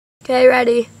Okay,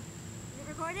 ready. Is it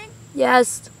recording?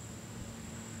 Yes.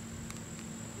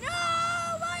 No,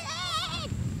 my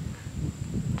egg!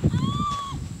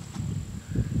 Ah!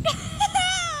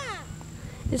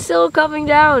 It's still coming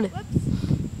down. Whoops.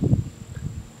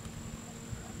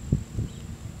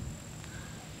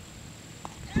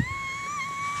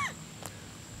 Ah!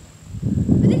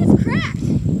 I think it's cracked.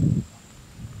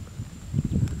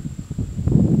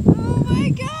 Oh my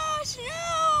gosh,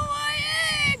 no, my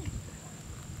egg!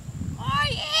 My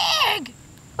egg!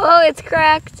 Oh, it's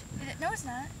cracked. Is it? No, it's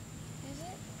not. Is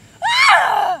it?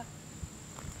 Ah!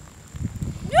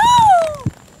 No!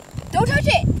 Don't touch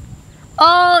it!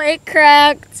 Oh, it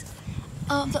cracked.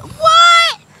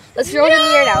 What? Let's throw it in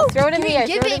the air now. Throw it in the air.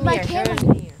 Give Throw it me in the my air. Throw it camera. in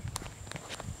the air.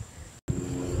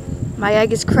 My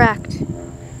egg is cracked.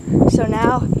 So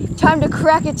now, time to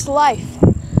crack its life.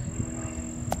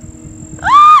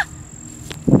 Ah!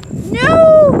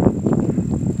 No!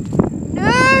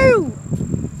 No!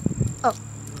 Oh,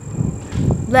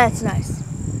 that's nice.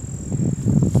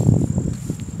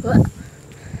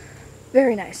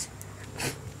 Very nice.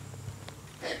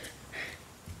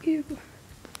 Ew.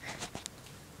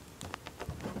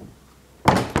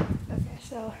 Okay,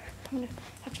 so I'm gonna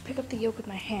have to pick up the yolk with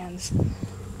my hands.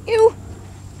 Ew!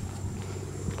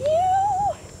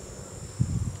 Ew!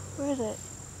 Where is it?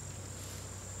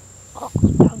 Oh,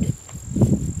 found it.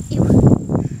 Ew!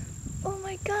 Oh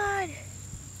my god!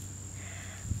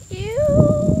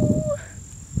 Ew!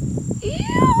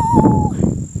 Ew!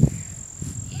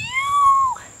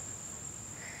 Ew!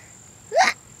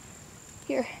 Ah!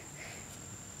 Here.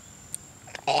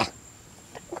 That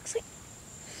looks like.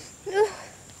 Ugh.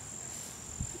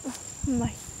 Oh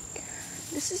my.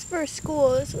 This is for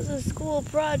school. This was a school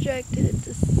project, and it's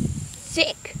a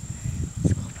sick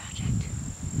school project.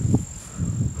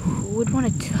 Who would want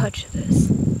to touch this?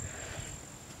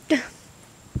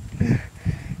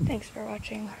 Thanks for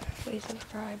watching. Please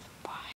subscribe.